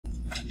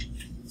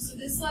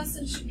this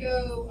lesson should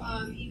go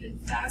even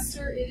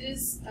faster. It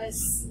is a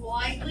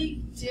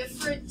slightly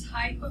different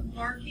type of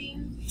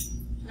marking,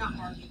 not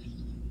marking,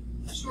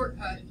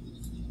 shortcut,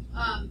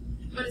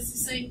 but it's the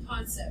same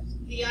concept.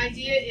 The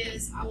idea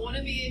is I want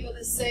to be able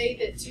to say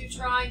that two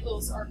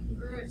triangles are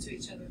congruent to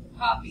each other, the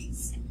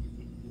copies.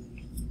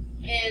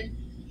 And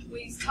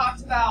we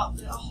talked about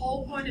the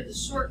whole point of the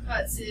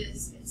shortcuts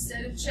is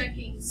instead of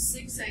checking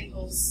 6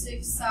 angles,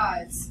 6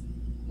 sides,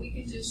 we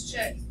can just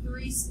check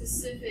 3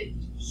 specific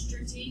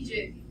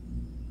strategic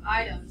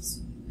items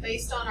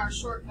based on our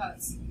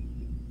shortcuts.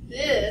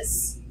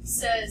 This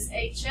says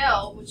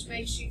HL, which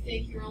makes you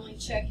think you're only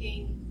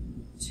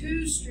checking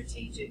 2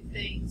 strategic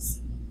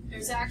things.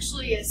 There's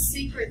actually a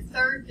secret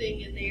third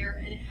thing in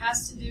there, and it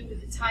has to do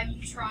with the type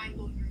of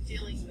triangle you're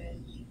dealing with.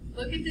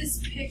 Look at this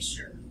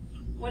picture.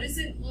 What does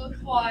it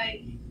look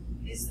like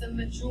is the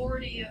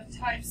majority of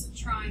types of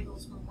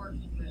triangles we're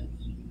working with?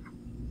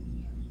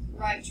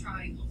 Right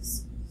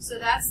triangles. So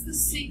that's the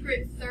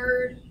secret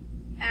third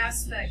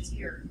aspect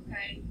here,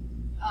 okay?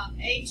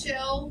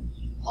 HL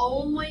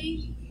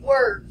only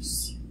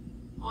works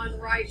on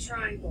right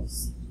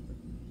triangles.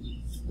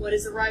 What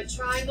is a right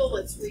triangle?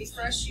 Let's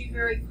refresh you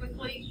very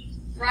quickly.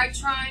 Right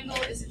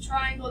triangle is a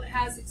triangle that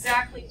has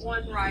exactly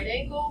one right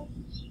angle.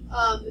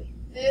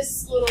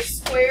 This little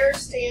square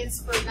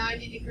stands for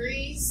 90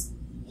 degrees.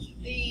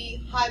 The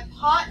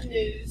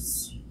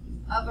hypotenuse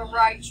of a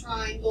right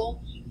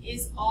triangle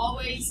is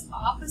always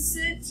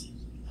opposite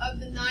of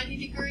the 90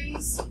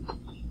 degrees.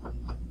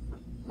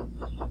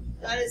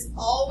 That is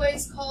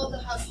always called the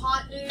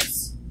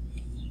hypotenuse,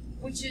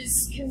 which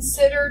is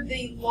considered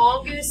the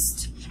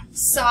longest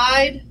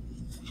side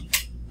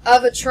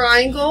of a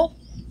triangle.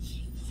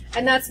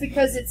 And that's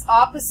because it's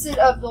opposite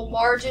of the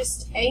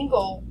largest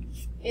angle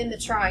in the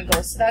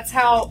triangle. So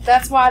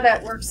that's why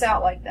that works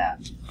out like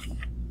that.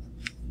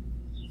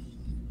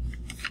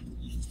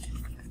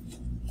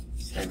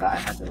 Stand by, I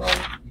have the wrong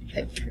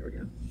paper. Here we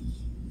go.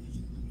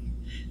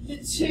 The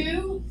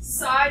 2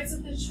 sides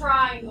of the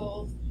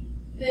triangle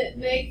that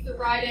make the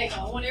right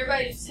angle. I want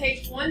everybody to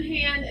take one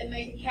hand and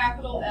make a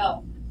capital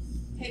L.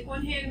 Take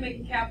one hand and make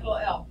a capital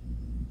L.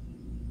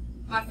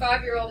 My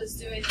 5-year-old is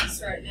doing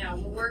this right now.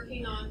 We're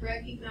working on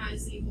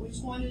recognizing which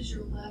one is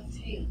your left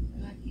hand.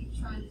 And I keep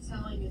trying to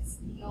tell him it's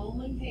the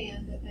only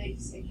hand that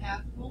makes a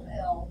capital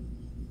L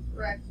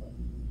correctly.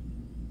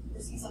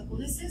 Because he's like, well,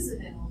 this is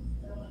an L.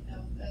 They're like,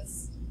 no,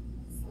 that's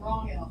the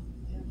wrong L.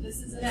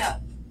 This is an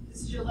L.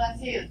 This is your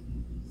left hand.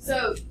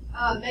 So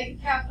make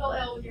a capital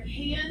L with your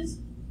hand.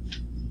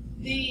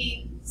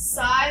 The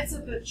sides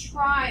of a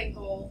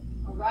triangle,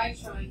 a right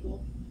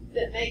triangle,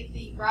 that make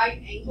the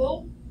right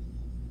angle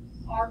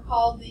are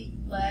called the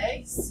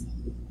legs.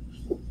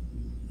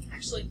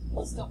 Actually,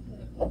 let's don't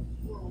put a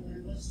plural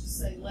there. Let's just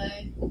say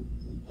leg.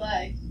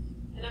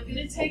 And I'm going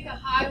to take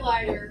a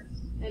highlighter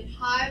and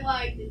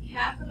highlight the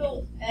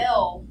capital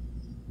L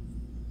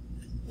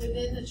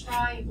within the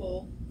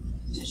triangle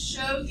to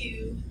show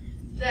you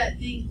that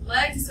the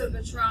legs of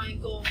a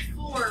triangle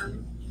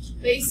form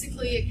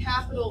basically a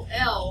capital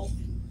L,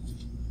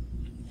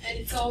 and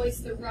it's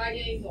always the right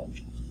angle.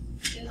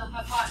 And the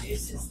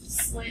hypotenuse is the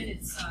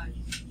slanted side,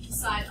 the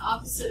side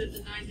opposite of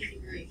the 90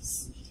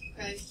 degrees.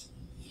 Okay?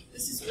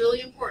 This is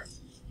really important.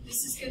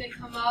 This is going to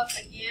come up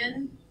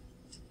again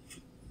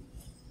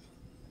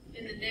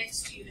in the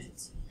next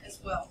unit as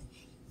well.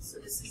 So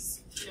this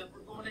is,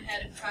 we're going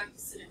ahead and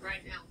practicing it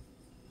right now.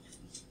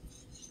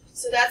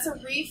 So that's a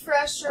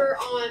refresher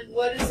on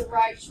what is a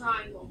right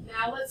triangle.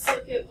 Now let's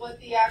look at what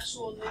the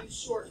actual new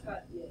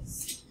shortcut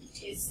is.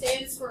 It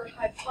stands for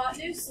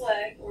hypotenuse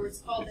leg, or it's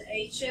called the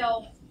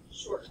HL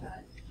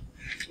shortcut.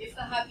 If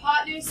the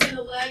hypotenuse and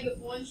the leg of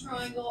one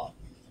triangle,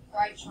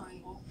 right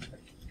triangle,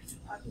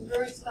 are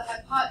congruent to the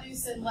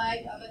hypotenuse and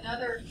leg of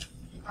another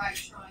right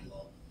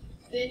triangle,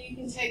 then you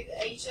can take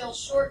the HL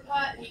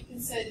shortcut and you can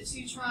say the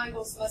 2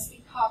 triangles must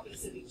be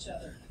copies of each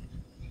other.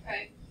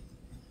 Okay?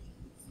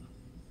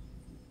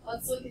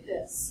 Let's look at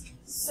this.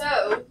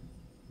 So,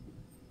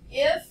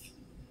 if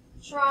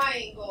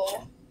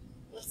triangle,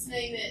 let's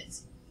name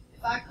it,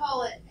 if I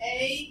call it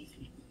A,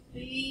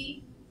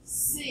 B,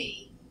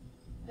 C,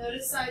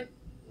 notice I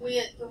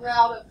went the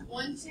route of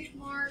 1 tick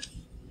mark,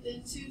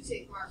 then 2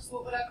 tick marks.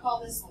 What would I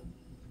call this one?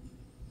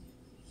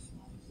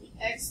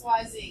 X,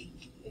 Y,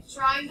 Z. If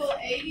triangle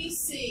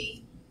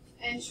ABC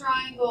and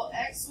triangle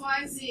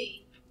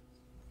XYZ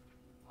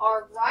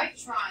are right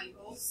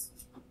triangles,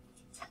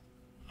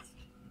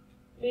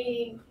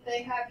 meaning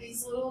they have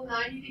these little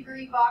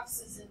 90-degree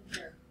boxes in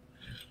here.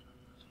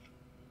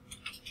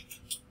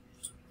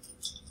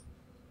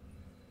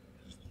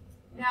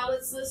 Now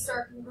let's list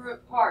our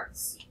congruent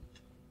parts.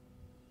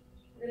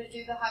 We're going to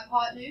do the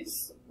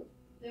hypotenuse,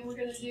 then we're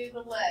going to do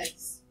the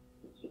legs.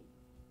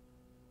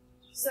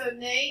 So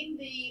name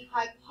the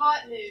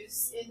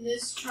hypotenuse in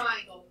this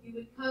triangle. You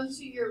would come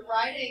to your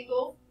right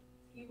angle,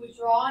 you would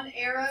draw an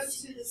arrow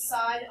to the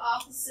side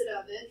opposite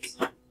of it,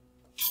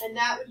 and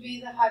that would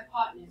be the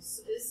hypotenuse.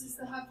 So this is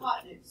the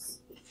hypotenuse.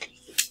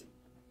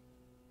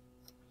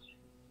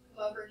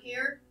 Come over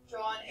here,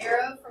 draw an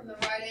arrow from the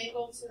right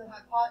angle to the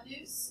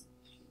hypotenuse.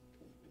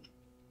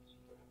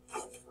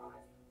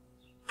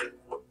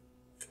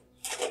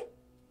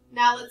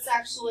 Now let's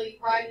actually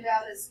write it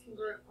out as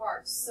congruent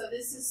parts. So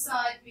this is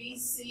side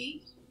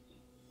BC.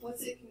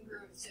 What's it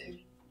congruent to?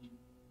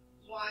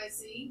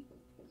 YZ.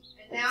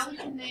 And now we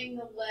can name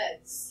the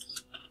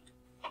legs.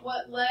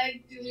 What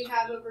leg do we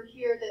have over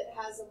here that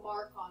has a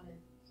mark on it?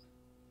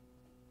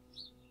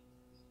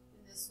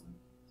 In this one.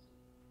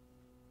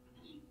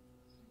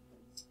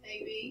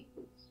 AB.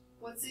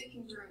 What's it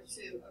congruent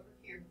to over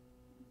here?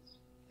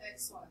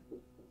 XY.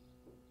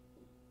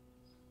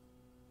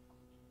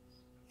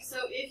 So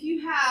if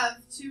you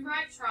have two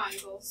right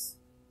triangles,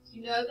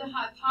 you know the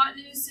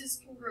hypotenuse is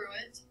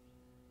congruent.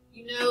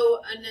 You know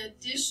an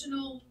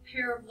additional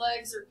pair of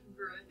legs are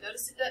congruent.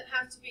 Notice it doesn't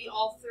have to be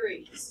all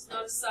three. This is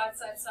not a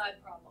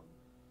side-side-side problem.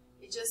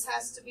 It just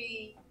has to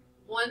be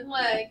one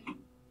leg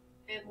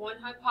and one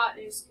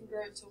hypotenuse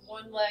congruent to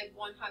one leg,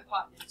 one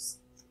hypotenuse.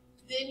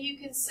 Then you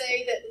can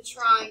say that the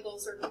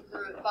triangles are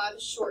congruent by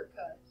the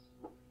shortcut.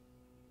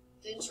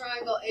 Then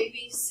triangle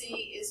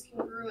ABC is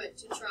congruent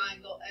to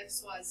triangle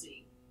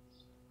XYZ.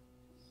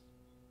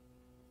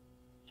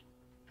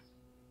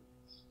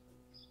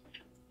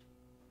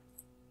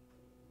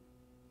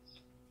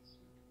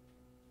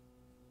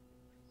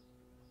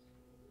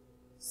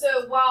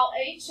 So while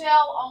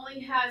HL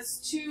only has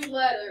two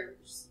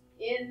letters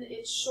in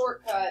its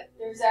shortcut,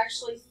 there's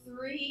actually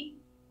three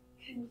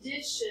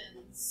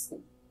conditions,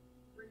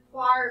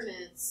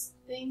 requirements,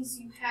 things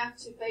you have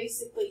to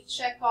basically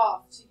check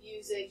off to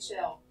use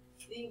HL.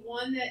 The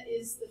one that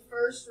is the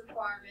first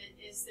requirement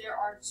is there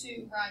are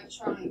two right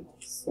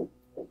triangles.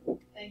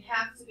 They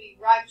have to be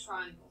right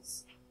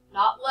triangles,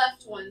 not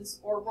left ones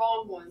or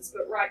wrong ones,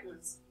 but right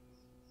ones.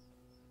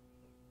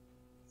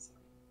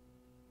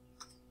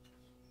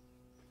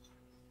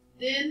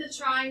 Then the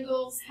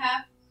triangles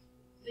have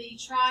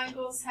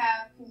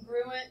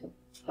congruent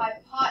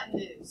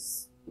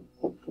hypotenuse.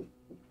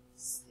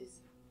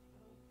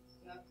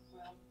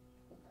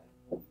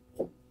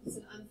 It's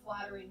an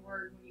unflattering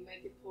word when you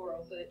make it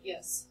plural, but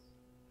yes.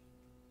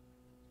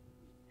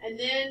 And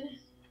then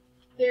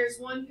there's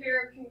one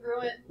pair of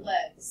congruent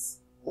legs.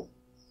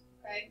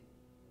 Okay.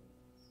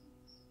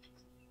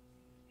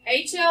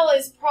 HL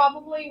is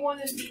probably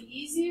one of the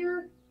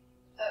easier.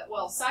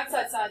 Well,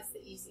 side-side-side's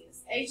the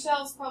easiest.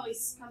 HL probably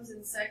comes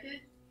in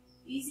second.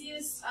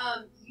 Easiest,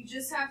 you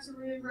just have to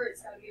remember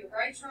it's got to be a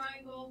right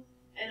triangle,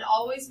 and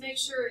always make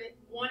sure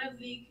one of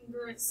the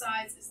congruent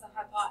sides is the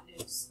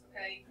hypotenuse,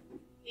 okay?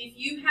 If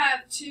you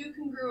have two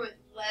congruent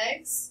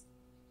legs,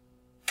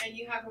 and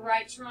you have a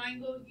right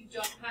triangle, you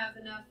don't have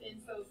enough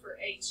info for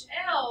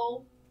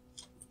HL,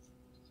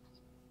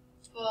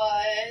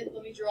 but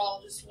let me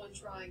draw just one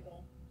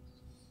triangle.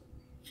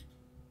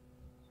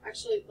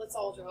 Actually, let's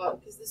all draw it,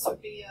 because this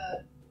would be,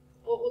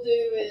 what we'll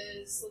do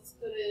is, let's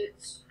put it,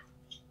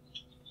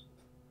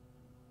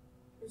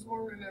 there's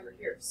more room over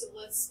here, so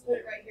let's put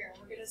it right here.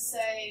 We're going to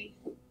say,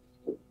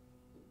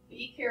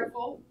 be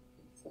careful,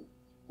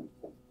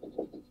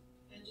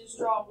 and just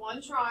draw one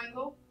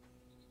triangle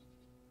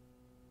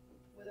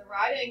with a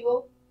right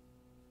angle,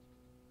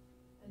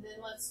 and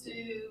then let's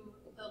do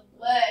the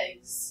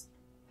legs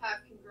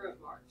have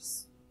congruent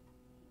marks.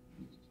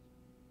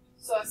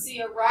 So I see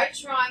a right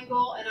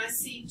triangle, and I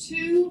see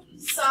two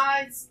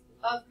sides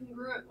of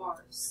congruent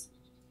marks.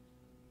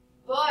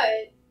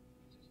 But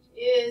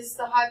is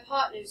the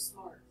hypotenuse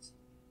marked?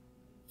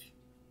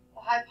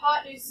 The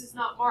hypotenuse is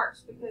not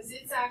marked because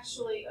it's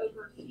actually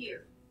over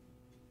here.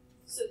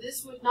 So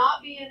this would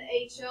not be an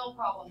HL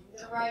problem. I'm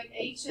going to write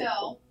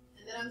HL,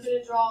 and then I'm going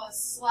to draw a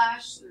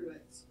slash through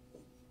it.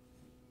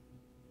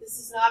 This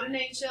is not an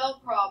HL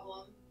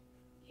problem.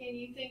 Can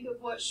you think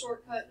of what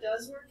shortcut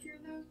does work here,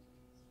 though?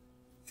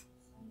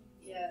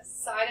 Yes,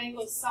 side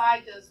angle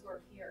side does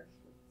work here.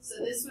 So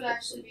this would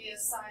actually be a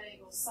side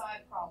angle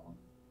side problem.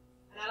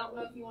 And I don't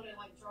know if you want to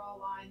like draw a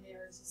line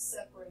there to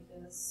separate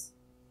this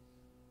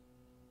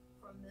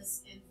from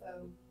this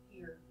info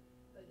here.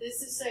 But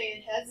this is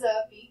saying heads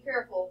up, be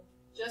careful.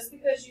 Just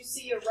because you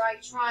see a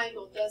right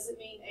triangle doesn't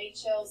mean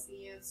HL is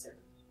the answer.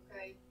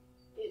 Okay?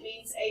 It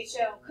means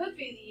HL could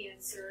be the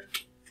answer,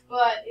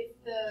 but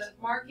if the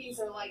markings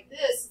are like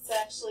this, it's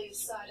actually a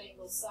side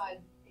angle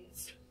side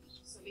answer.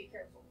 So be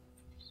careful.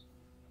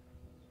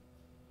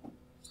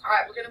 All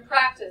right, we're going to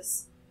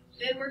practice.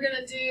 Then we're going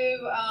to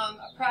do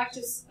a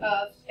practice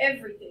of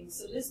everything.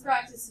 So this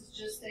practice is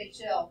just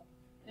HL.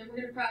 Then we're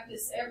going to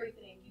practice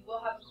everything. You will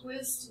have a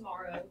quiz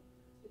tomorrow.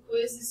 The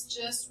quiz is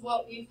just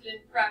what we've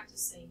been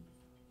practicing.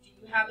 Do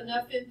you have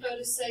enough info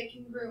to say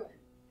congruent?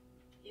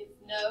 If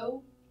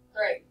no,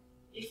 great.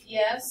 If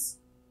yes,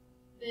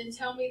 then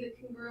tell me the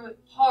congruent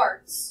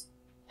parts,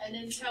 and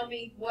then tell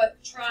me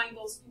what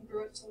triangle is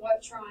congruent to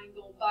what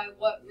triangle by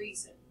what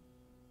reason.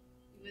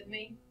 You with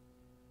me?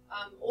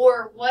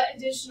 Or what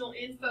additional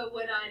info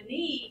would I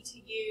need to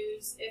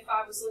use if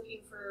I was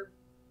looking for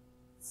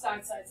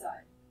side, side,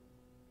 side?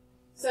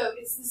 So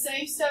it's the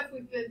same stuff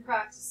we've been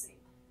practicing.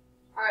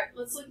 All right,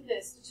 let's look at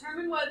this.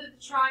 Determine whether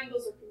the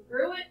triangles are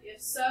congruent. If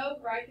so,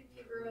 write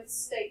the congruent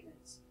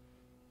statement.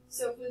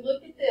 So if we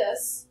look at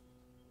this,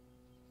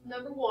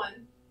 number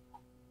one,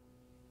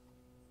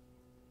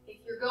 if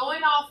you're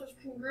going off of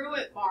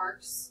congruent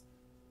marks,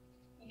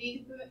 you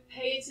need to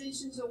pay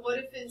attention to what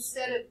if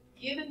instead of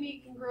giving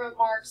me congruent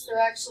marks,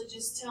 they're actually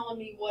just telling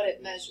me what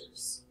it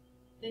measures.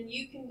 Then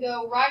you can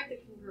go write the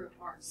congruent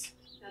marks.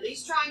 Now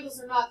these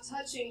triangles are not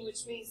touching,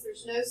 which means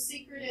there's no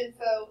secret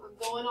info. I'm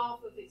going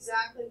off of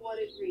exactly what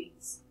it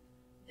reads.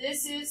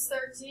 This is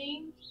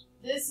 13.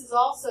 This is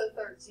also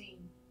 13.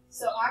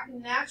 So I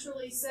can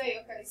naturally say,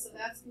 okay, so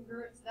that's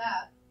congruent to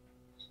that.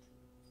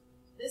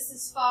 This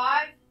is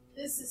 5.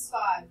 This is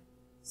 5.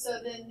 So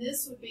then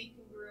this would be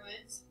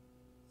congruent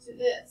to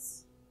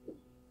this.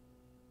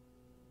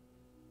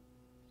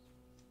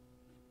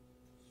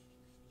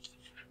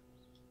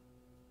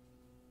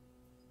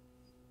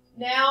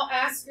 Now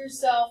ask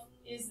yourself,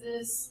 is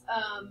this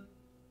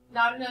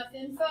not enough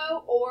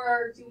info,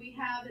 or do we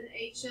have an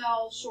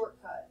HL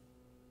shortcut?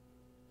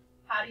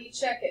 How do you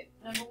check it?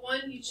 Number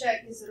one, you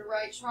check, is it a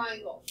right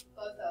triangle?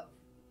 Both of them.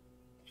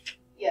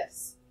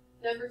 Yes.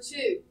 Number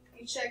two,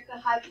 you check the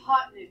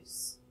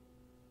hypotenuse.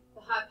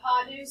 The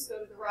hypotenuse, go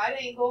to the right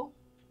angle,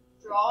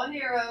 draw an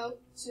arrow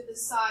to the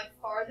side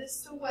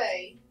farthest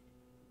away.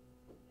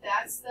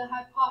 That's the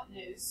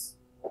hypotenuse.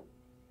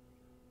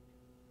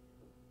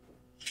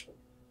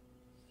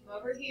 Come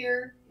over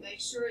here, make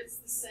sure it's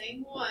the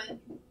same one.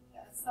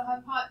 That's the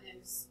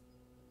hypotenuse.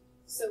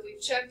 So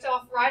we've checked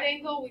off right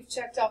angle, we've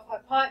checked off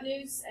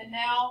hypotenuse, and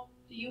now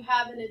do you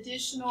have an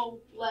additional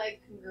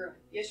leg congruent?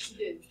 Yes, you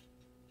do.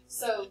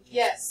 So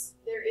yes,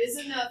 there is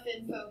enough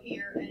info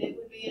here, and it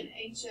would be an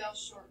HL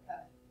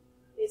shortcut.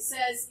 It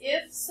says,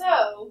 if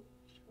so,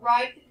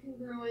 write the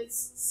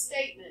congruence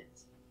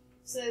statement.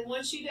 So they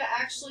want you to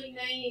actually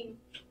name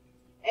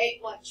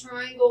like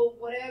triangle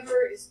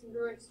whatever is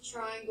congruent to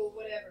triangle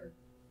whatever.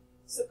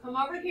 So come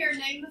over here,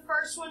 name the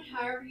first one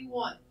however you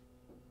want.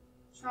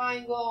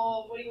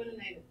 Triangle, what do you want to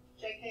name it?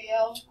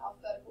 JKL,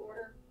 alphabetical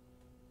order,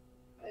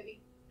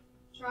 maybe.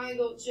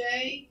 Triangle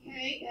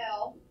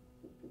JKL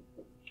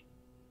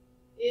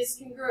is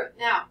congruent.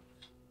 Now,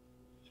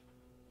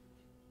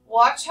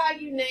 watch how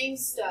you name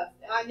stuff.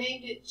 I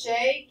named it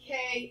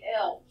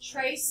JKL.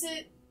 Trace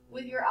it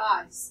with your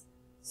eyes.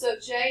 So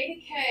J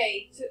to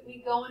K took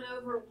me going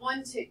over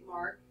one tick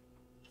mark.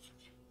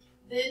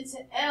 Then to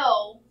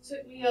L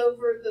took me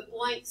over the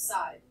blank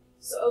side.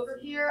 So over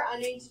here, I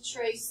need to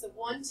trace the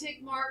one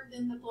tick mark,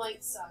 then the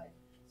blank side.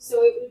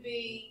 So it would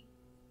be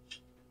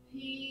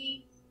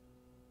P,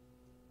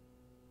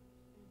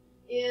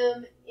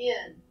 M,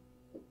 N.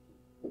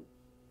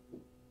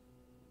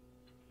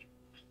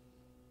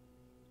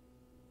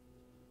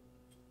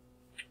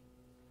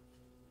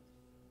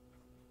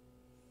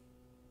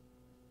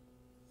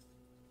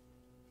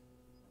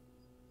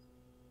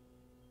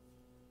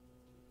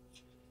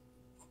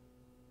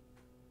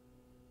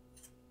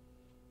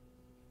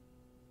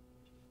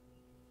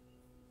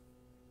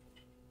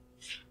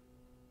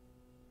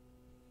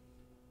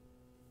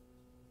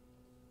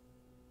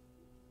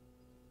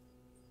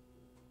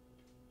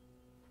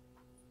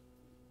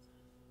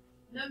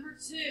 Number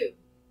two,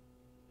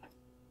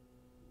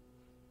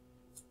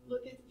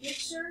 look at the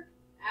picture,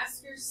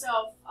 ask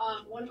yourself,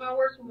 what am I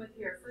working with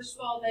here? First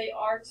of all, they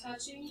are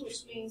touching,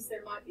 which means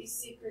there might be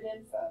secret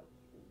info.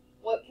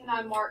 What can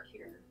I mark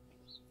here?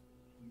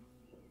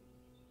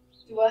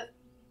 Do what?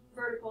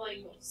 Vertical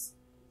angles.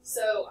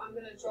 So I'm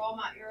going to draw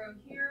my arrow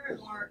here and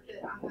mark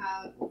that I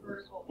have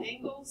vertical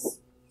angles.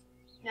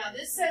 Now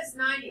this says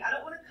 90. I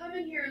don't want to come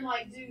in here and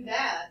like do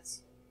that.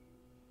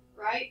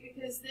 Right?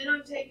 Because then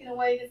I'm taking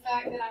away the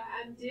fact that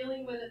I'm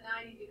dealing with a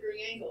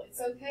 90-degree angle. It's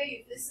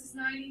okay if this is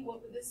 90,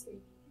 what would this be?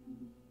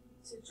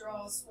 To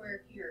draw a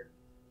square here.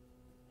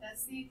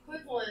 That's the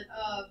equivalent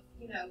of,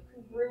 you know,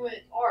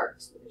 congruent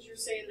arcs, because you're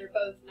saying they're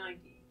both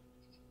 90.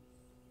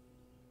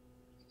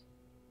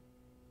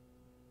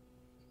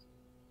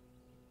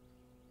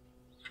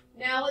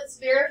 Now let's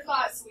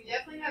verify, so we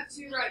definitely have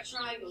two right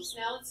triangles.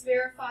 Now let's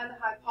verify the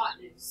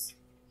hypotenuse.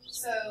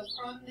 So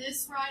from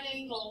this right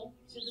angle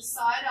to the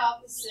side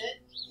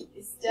opposite,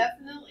 it's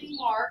definitely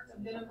marked.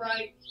 I'm going to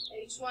write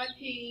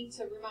HYP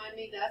to remind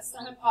me that's the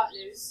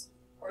hypotenuse,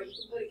 or you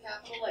can put a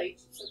capital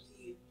H, it's up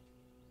to you.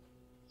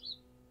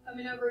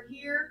 Coming over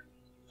here,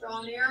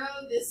 draw an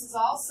arrow. This is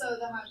also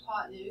the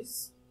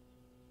hypotenuse.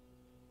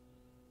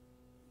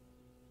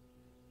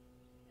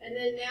 And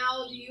then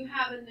now, do you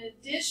have an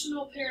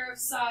additional pair of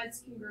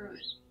sides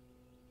congruent?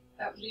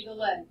 That would be the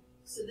leg.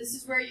 So this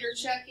is where you're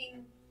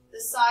checking the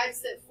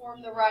sides that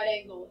form the right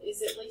angle.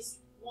 Is at least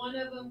one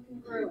of them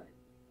congruent?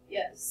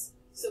 Yes.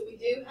 So we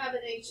do have an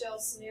HL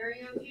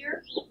scenario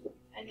here,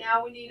 and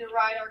now we need to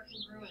write our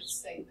congruence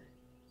statement.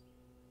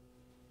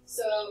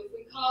 So if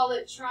we call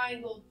it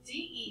triangle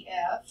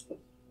DEF,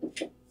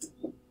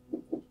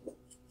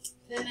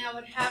 then I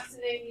would have to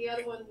name the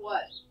other one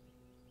what?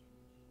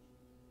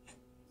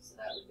 So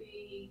that would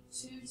be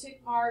 2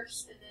 tick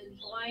marks and then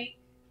blank,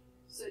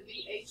 so it'd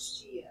be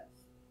HGF.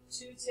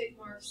 2 tick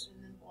marks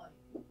and then blank.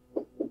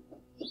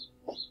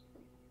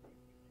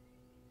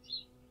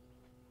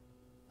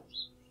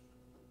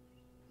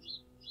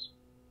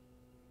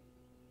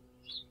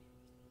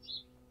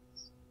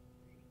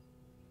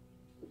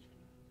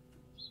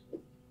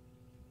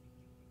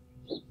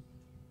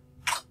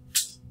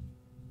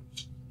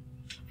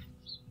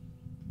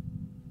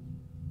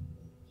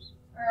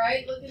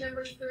 Okay, look at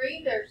number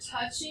 3. They're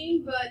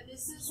touching, but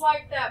this is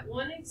like that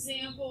one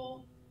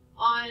example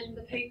on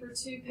the paper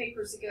 2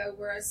 papers ago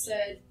where I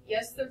said,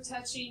 yes, they're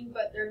touching,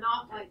 but they're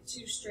not like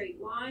 2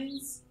 straight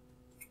lines,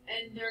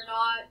 and they're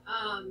not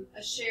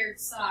a shared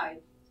side.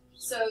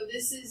 So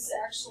this is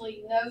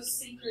actually no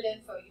secret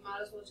info. You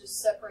might as well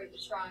just separate the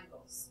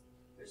triangles.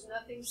 There's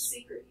nothing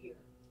secret here.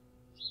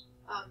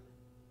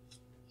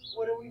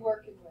 What are we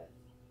working with?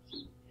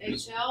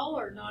 HL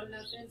or not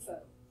enough info?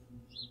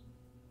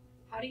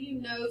 How do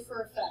you know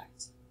for a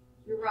fact?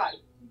 You're right.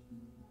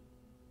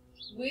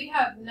 We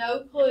have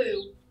no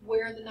clue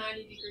where the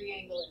 90-degree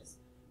angle is.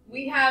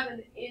 We have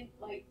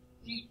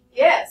you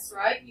guess,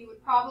 right? You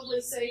would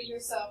probably say to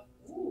yourself,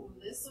 ooh,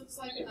 this looks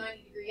like a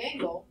 90-degree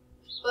angle.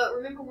 But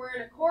remember, we're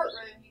in a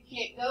courtroom. You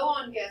can't go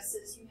on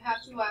guesses. You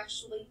have to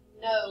actually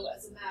know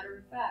as a matter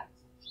of fact.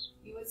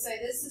 You would say,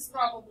 this is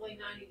probably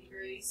 90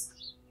 degrees,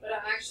 but I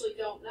actually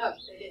don't know.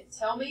 They didn't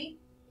tell me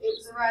it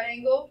was a right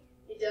angle.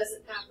 It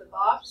doesn't have the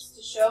box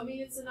to show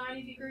me it's a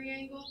 90-degree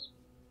angle.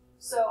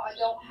 So I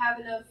don't have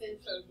enough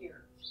info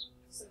here.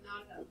 So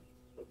not enough.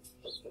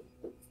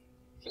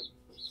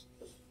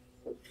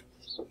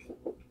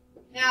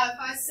 Now, if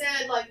I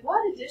said, like,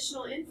 what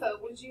additional info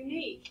would you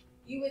need?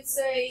 You would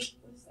say,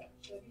 what is that,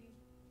 W?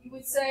 You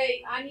would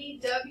say, I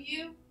need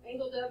W,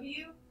 angle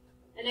W,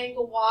 and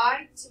angle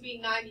Y to be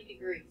 90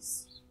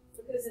 degrees.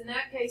 Because in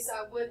that case,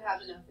 I would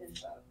have enough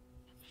info.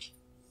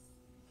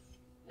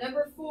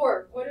 Number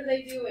 4, what are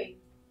they doing?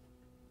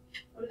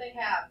 What do they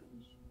have?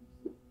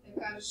 They've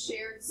got a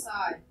shared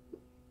side.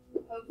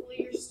 Hopefully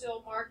you're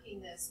still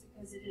marking this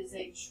because it is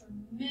a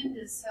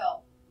tremendous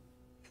help.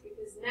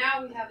 Because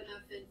now we have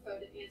enough info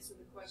to answer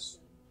the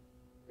question.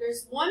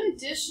 There's one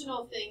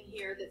additional thing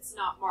here that's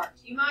not marked.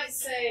 You might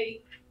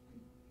say,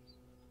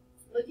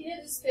 looking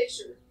at this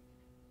picture,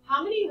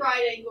 how many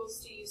right angles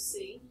do you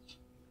see?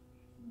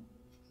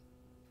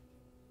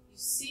 You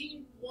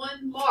see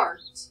one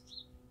marked,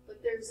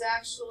 but there's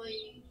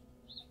actually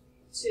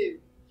 2.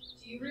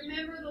 Do you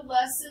remember the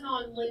lesson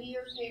on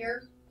linear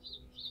pair?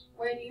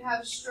 When you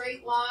have a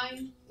straight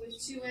line with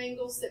 2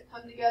 angles that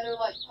come together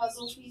like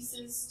puzzle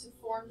pieces to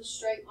form the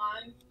straight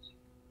line,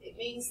 it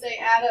means they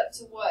add up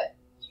to what?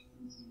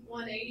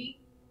 180?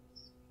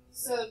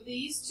 So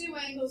these 2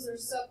 angles are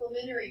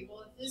supplementary.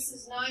 Well, if this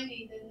is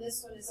 90, then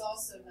this one is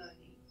also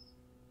 90.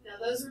 Now,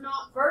 those are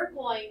not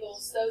vertical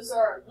angles. Those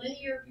are a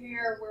linear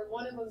pair where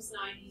one of them is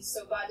 90,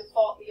 so by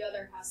default the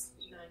other has to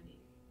be 90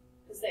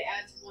 because they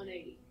add to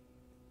 180.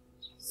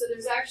 So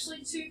there's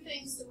actually 2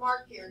 things to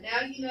mark here.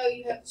 Now you know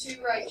you have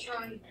 2 right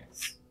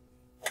triangles.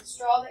 Let's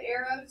draw the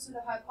arrow to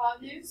the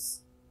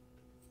hypotenuse.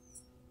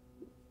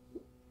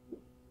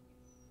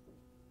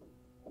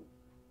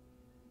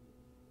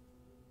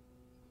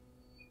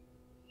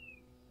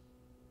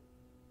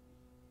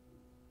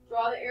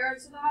 Draw the arrow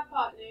to the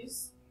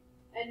hypotenuse.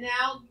 And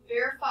now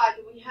verify,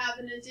 do we have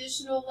an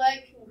additional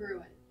leg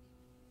congruent?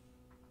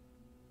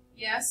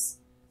 Yes.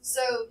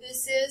 So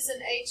this is an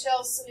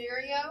HL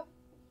scenario.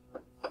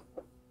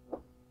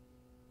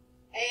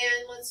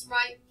 And let's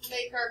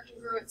make our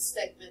congruent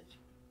statement.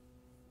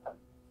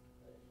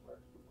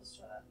 Let's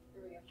try that.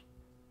 Here we go.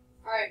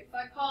 All right, if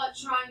I call it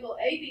triangle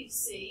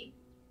ABC,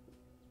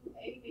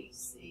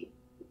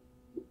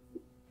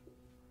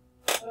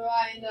 what do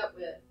I end up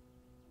with?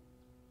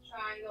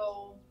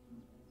 Triangle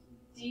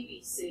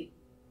DBC.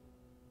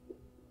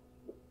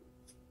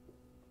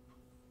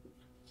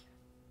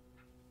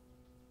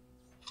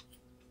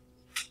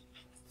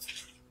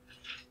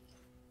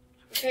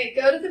 Okay,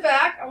 go to the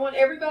back. I want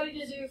everybody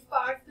to do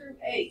 5 through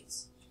 8.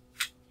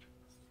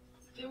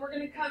 Then we're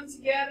going to come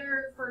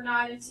together for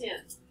 9 and 10.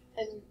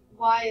 And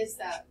why is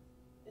that?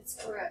 It's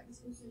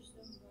correct.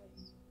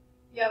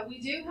 Yeah,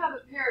 we do have a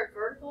pair of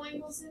vertical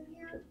angles in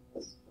here.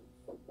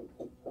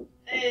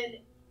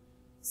 And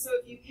so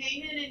if you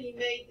came in and you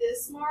made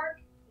this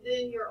mark,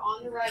 then you're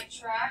on the right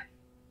track.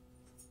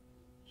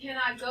 Can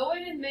I go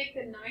in and make a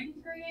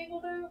 90-degree angle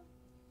though?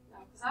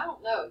 No, because I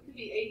don't know. It could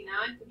be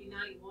 89, it could be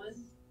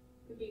 91.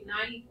 Could be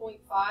 90.5.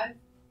 Like,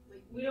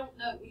 we don't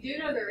know. We do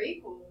know they're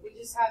equal. We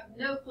just have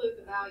no clue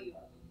the value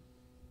of them.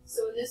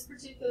 So in this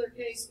particular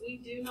case, we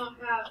do not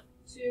have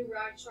 2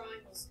 right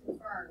triangles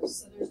confirmed.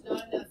 So there's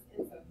not enough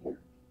info here.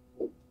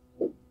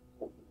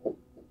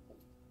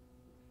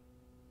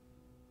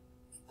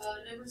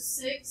 Number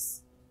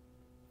 6.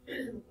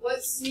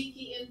 What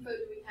sneaky info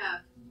do we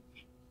have?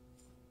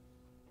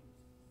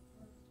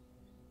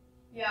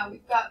 Yeah,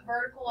 we've got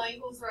vertical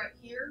angles right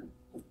here.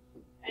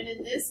 And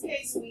in this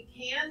case, we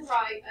can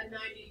write a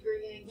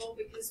 90-degree angle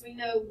because we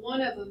know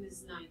one of them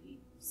is 90.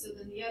 So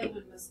then the other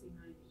one must be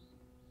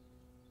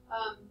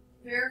 90.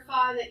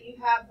 Verify that you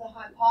have the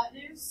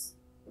hypotenuse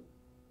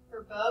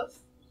for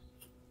both.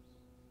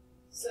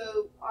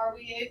 So are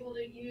we able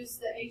to use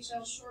the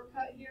HL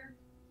shortcut here?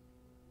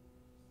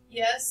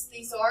 Yes,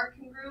 these are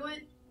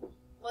congruent.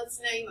 Let's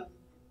name them.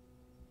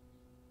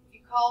 If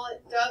you call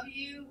it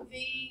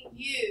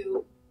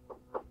WVU,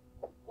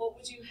 what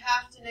would you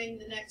have to name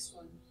the next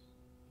one?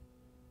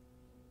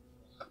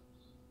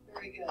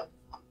 Very good.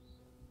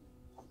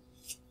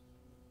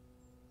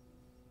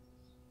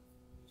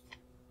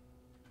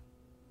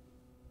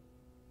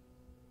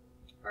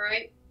 All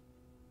right.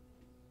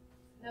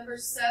 Number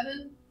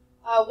 7,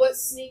 what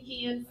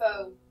sneaky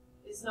info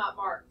is not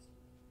marked?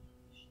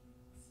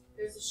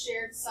 There's a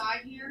shared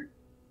side here.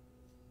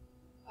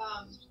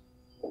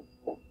 Shared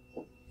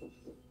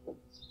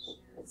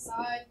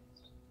side.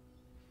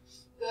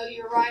 Go to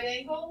your right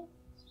angle.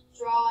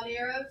 Draw an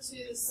arrow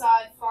to the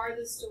side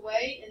farthest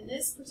away. In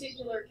this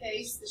particular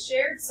case, the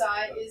shared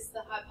side is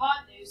the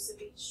hypotenuse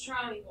of each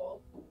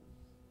triangle.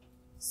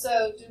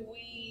 So, do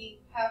we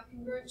have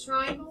congruent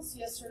triangles?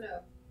 Yes or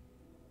no?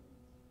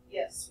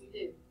 Yes, we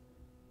do.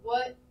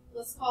 What?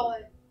 Let's call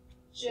it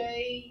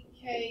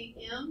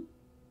JKM.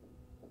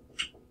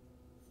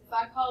 If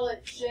I call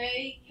it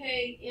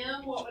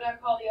JKM, what would I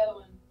call the other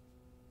one?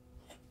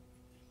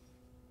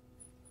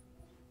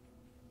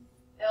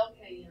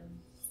 LKM.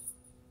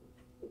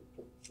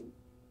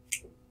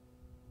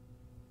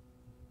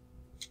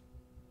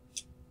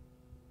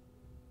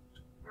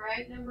 All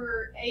right,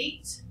 number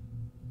 8.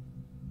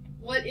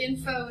 What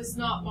info is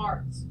not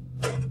marked?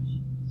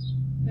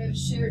 We have a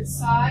shared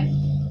side,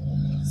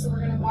 so we're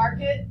going to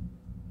mark it.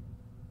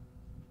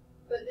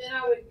 But then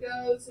I would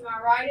go to my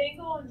right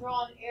angle and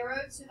draw an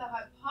arrow to the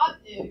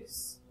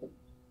hypotenuse.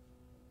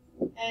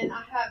 And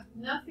I have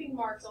nothing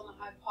marked on the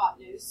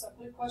hypotenuse, so I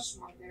put a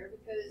question mark there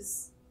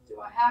because do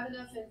I have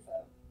enough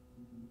info?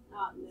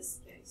 Not in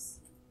this case.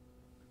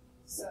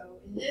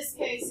 So in this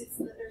case,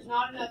 there's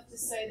not enough to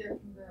say they're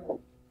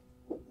congruent.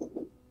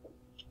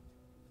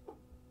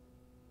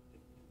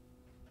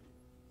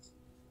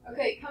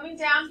 Okay, coming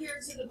down here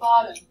to the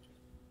bottom.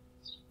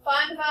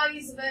 Find the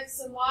values of x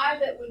and y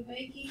that would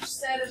make each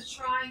set of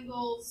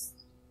triangles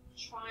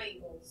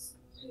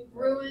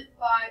congruent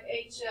by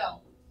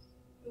HL.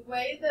 The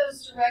way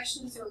those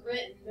directions are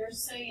written, they're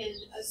saying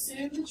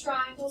assume the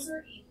triangles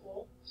are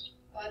equal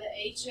by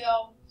the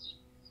HL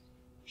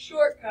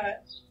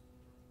shortcut.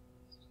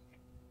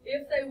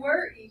 If they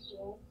were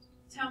equal,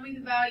 tell me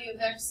the value of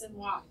x and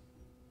y.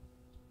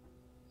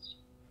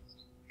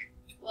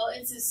 Well,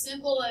 it's as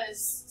simple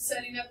as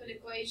setting up an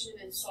equation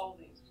and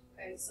solving.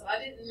 Okay, so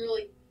I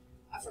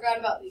forgot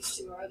about these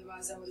two, or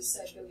otherwise I would have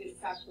said go get a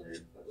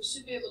calculator. But we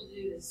should be able to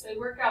do this. They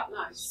work out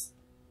nice.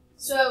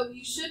 So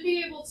you should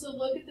be able to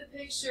look at the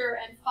picture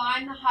and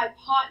find the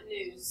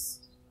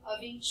hypotenuse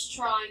of each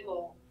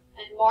triangle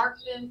and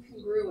mark them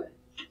congruent.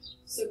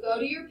 So go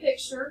to your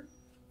picture,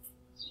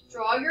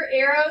 draw your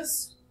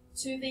arrows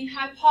to the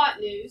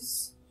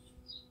hypotenuse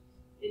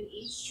in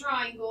each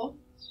triangle.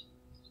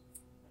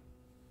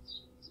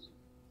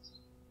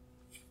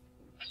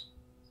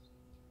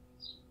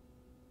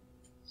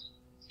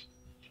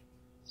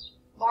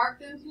 Mark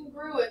them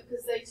congruent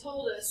because they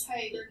told us,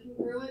 hey, they're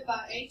congruent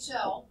by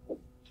HL.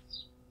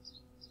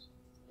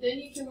 Then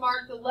you can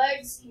mark the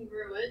legs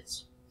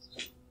congruent.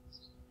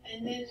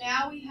 And then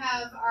now we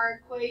have our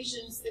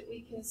equations that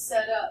we can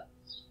set up.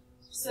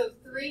 So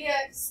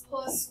 3x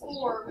plus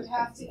 4 would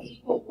have to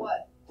equal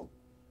what?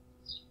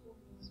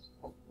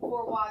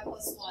 4y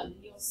plus 1.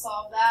 And you'll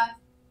solve that.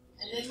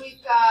 And then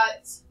we've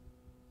got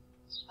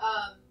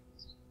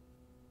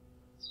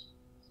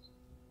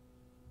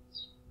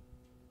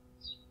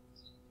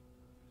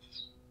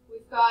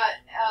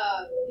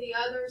the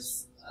other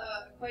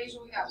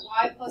equation. We got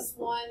y plus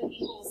 1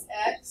 equals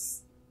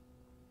x.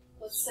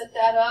 Let's set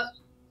that up.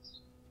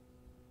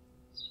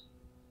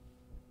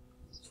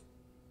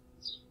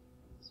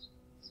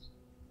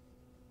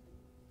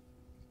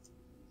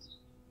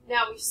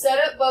 Now we've set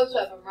up both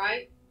of them,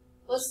 right?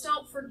 Let's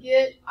don't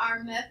forget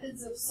our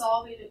methods of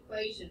solving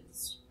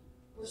equations.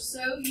 We're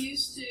so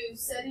used to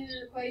setting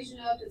an equation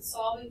up and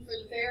solving for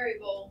the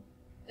variable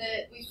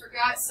that we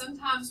forgot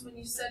sometimes when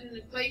you set an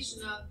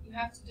equation up, you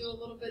have to do a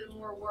little bit of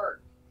more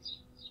work.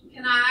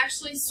 Can I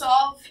actually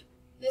solve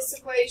this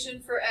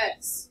equation for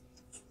x?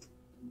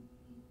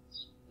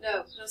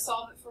 No. Can I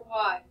solve it for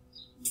y?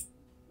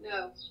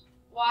 No.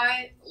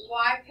 Why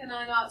can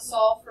I not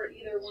solve for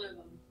either one of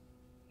them?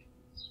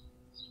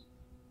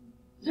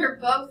 They're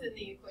both in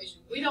the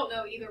equation. We don't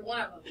know either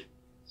one of them.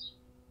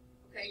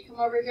 Okay,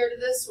 come over here to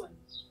this one.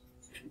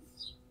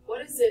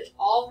 What is it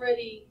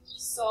already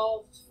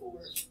solved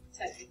for,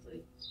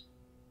 technically?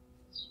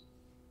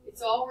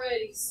 It's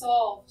already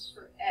solved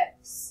for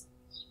x.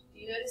 Do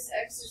you notice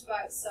x is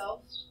by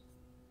itself?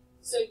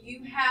 So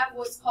you have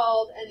what's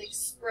called an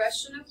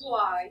expression of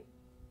y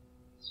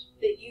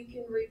that you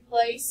can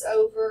replace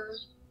over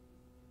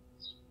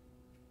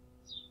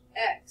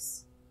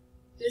x.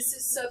 This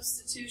is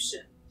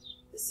substitution.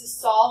 This is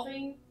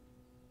solving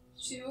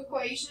two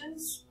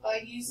equations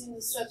by using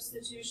the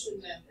substitution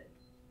method.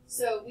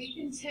 So we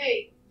can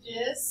take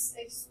this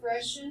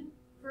expression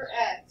for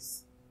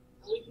x,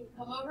 and we can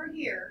come over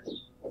here,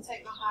 I'll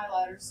take my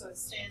highlighter so it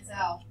stands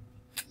out,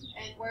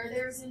 and where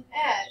there's an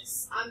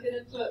x, I'm going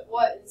to put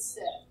what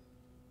instead?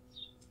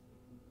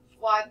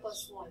 Y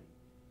plus 1.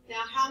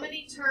 Now how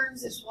many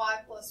terms is y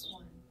plus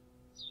 1?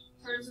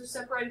 Terms are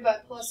separated by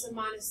plus and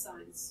minus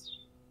signs.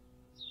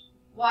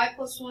 Y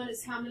plus 1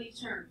 is how many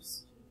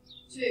terms?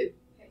 2.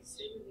 Okay,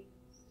 stay with me.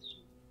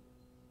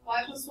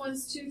 Y plus 1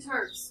 is 2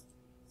 terms.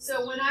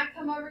 So when I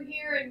come over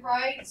here and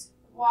write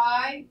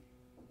y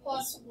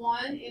plus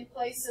 1 in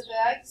place of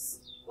x.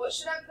 What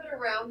should I put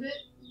around it?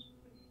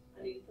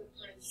 I need to put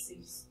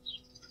parentheses.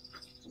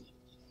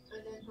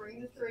 And then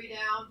bring the 3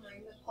 down,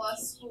 bring the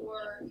plus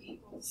 4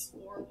 equals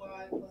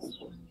 4y plus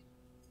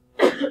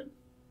 1.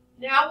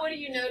 Now what do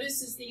you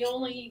notice is the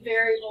only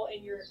variable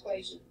in your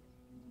equation?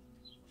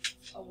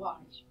 A y.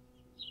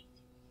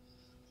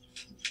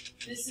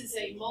 This is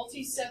a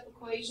multi-step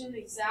equation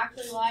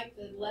exactly like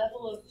the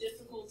level of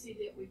difficulty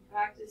that we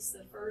practiced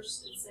the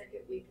first and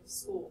second week of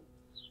school.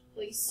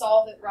 Please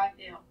solve it right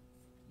now.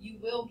 You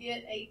will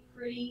get a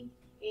pretty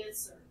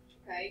answer,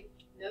 okay?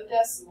 No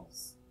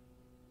decimals.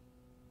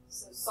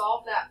 So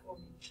solve that for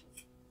me.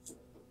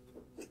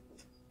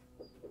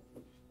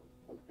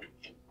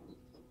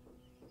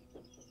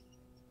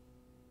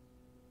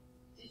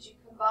 Did you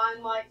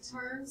combine like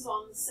terms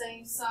on the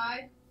same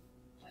side,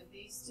 like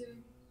these two?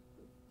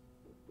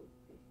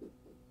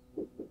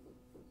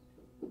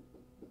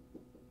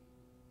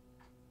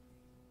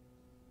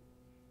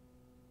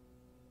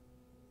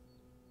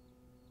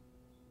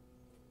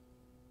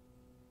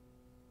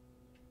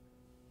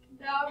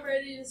 Now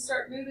ready to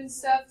start moving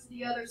stuff to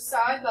the other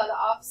side by the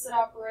opposite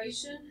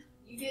operation.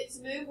 You get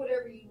to move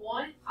whatever you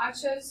want. I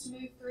chose to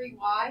move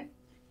 3y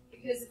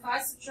because if I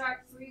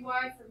subtract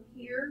 3y from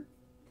here,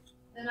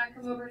 then I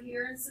come over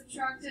here and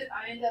subtract it,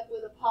 I end up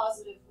with a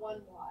positive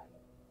 1y.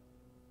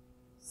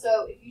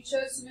 So if you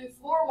chose to move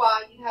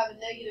 4y, you'd have a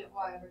negative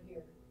y over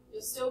here.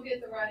 You'll still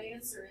get the right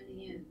answer in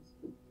the end.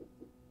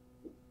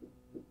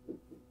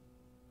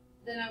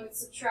 Then I would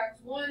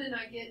subtract 1 and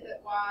I get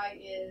that y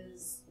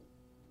is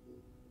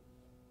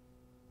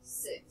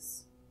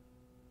 6.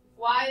 If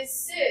y is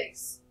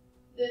 6,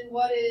 then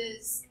what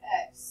is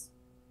x?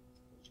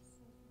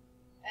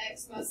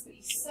 X must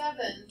be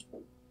 7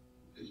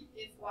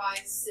 if y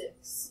is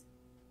 6.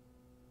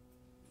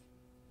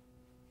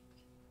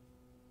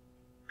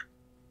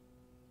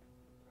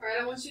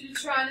 Alright, I want you to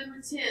try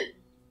number 10.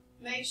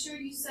 Make sure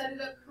you set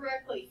it up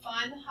correctly.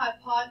 Find the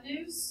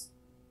hypotenuse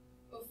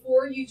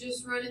before you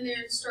just run in there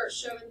and start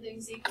showing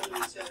things equal to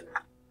each other.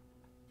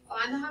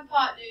 Find the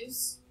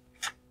hypotenuse.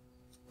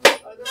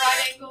 Go to the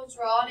right angle,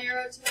 draw an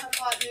arrow to the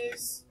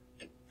hypotenuse.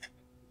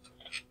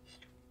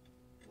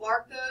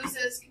 Mark those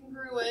as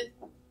congruent.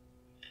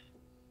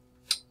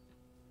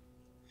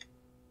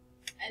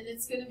 And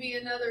it's going to be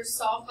another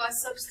solve by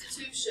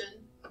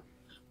substitution. I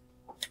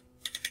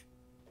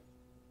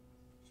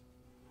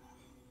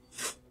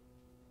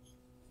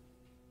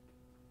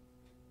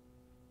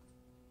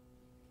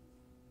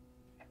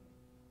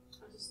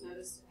just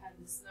noticed it had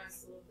this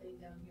nice little thing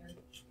down here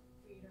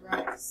for you to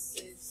write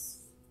 6.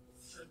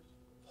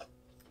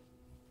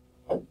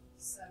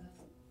 7,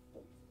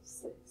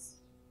 6.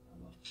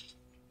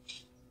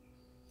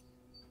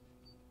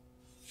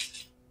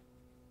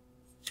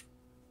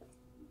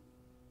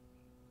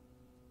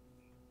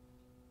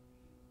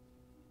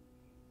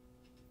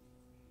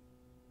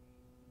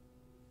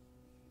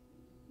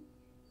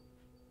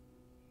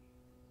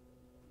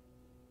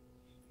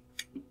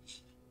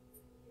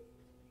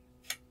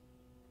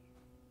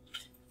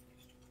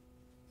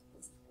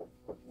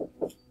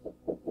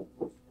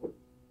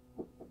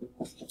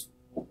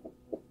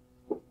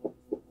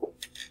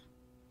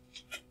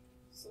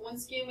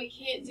 Once again, we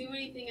can't do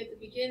anything at the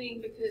beginning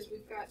because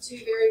we've got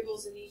 2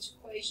 variables in each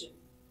equation.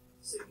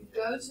 So you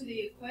go to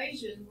the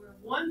equation where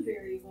one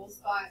variable is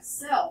by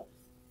itself.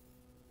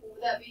 What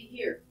would that be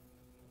here?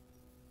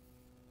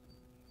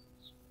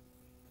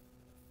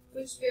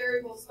 Which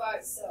variable is by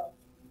itself?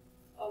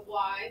 A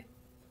y.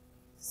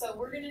 So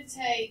we're going to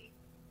take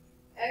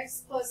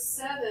x plus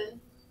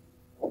 7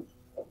 and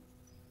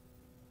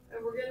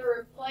we're going to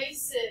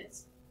replace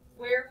it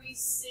where we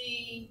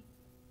see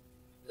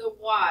the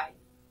y.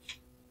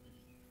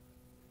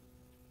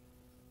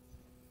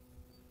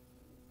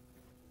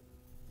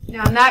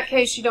 Now, in that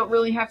case, you don't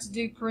really have to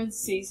do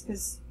parentheses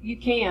because you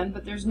can,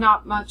 but there's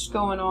not much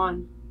going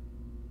on.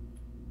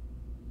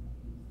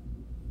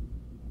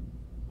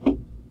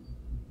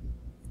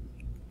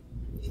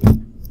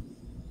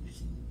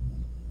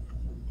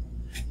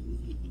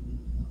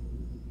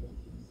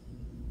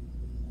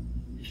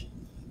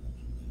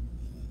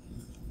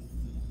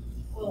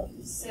 Well,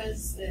 it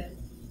says that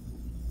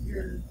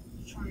your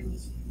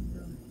triangles are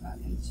congruent by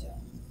HL.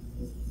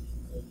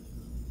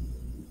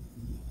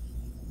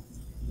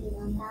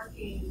 We're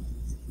marking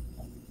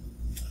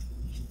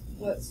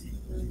what's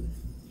congruent.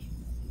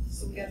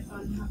 So we got to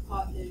find the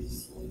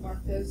hypotenuse. We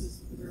mark those as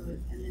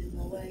congruent, and then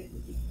the leg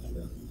would be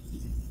congruent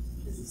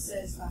because it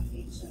says by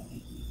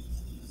HL.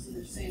 So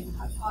they're saying the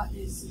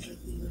hypotenuse are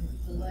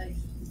congruent, the legs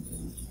are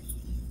congruent.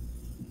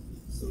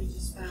 So we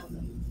just found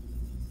them,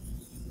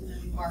 and then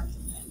we marked them.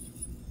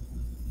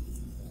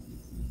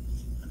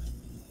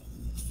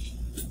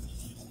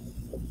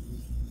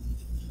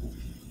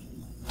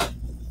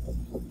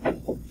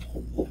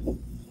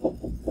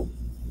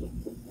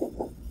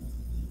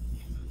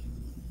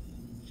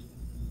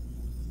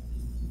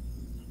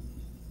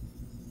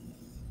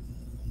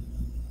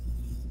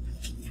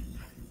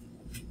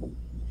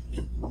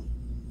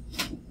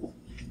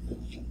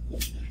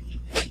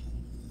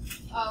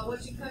 What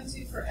What'd you come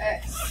to for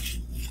X?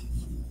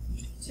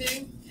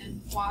 2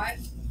 and Y?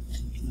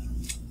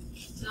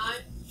 9?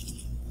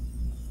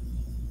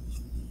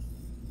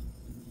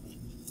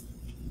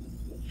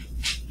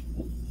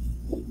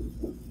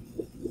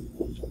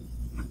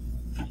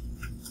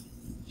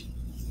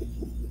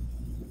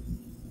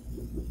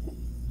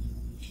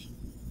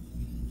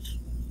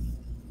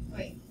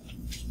 Wait.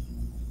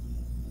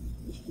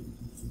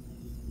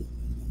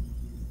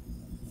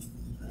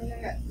 I think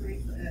I got 3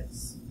 for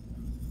X.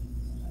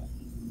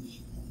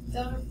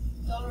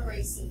 Don't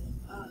erase it.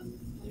 Let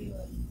me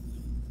look.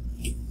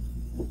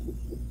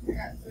 I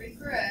got 3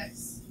 for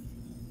X.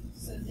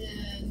 So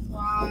then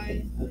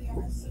Y. Oh, yeah,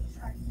 I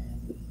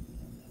subtracted.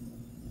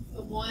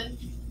 The 1.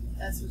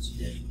 That's what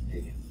you did. There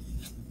you go.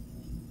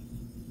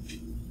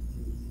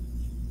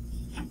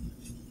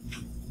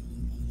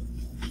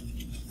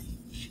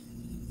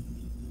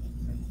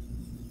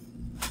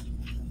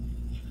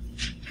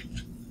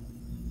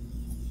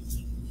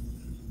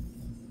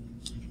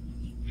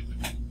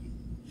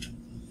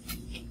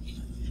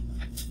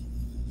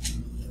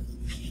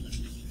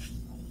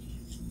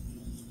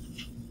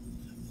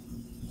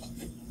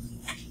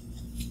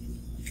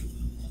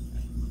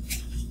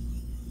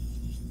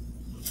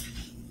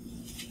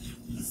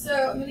 So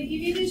I'm going to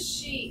give you this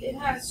sheet. It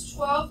has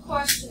 12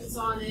 questions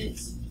on it.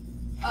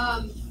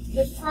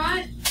 The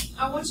front,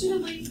 I want you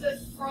to leave the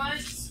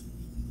front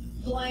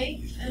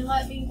blank and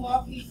let me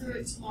walk you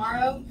through it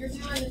tomorrow. You're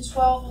doing the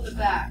 12 on the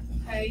back,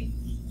 okay?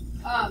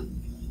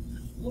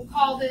 We'll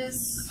call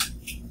this,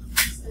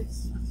 did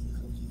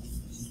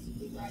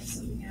we write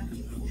something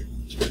after?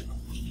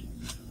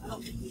 I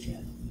don't think we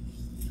did.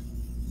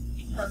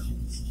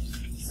 Perfect.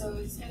 So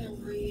it's going to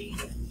read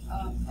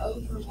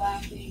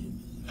overlapping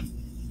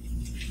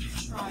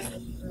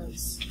triangle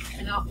groups.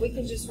 And we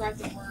can just write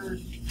the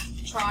word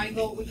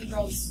triangle. We can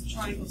draw this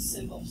triangle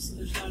symbol so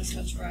there's not as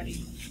much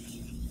writing.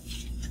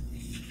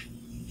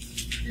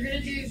 You're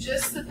going to do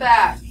just the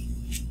back.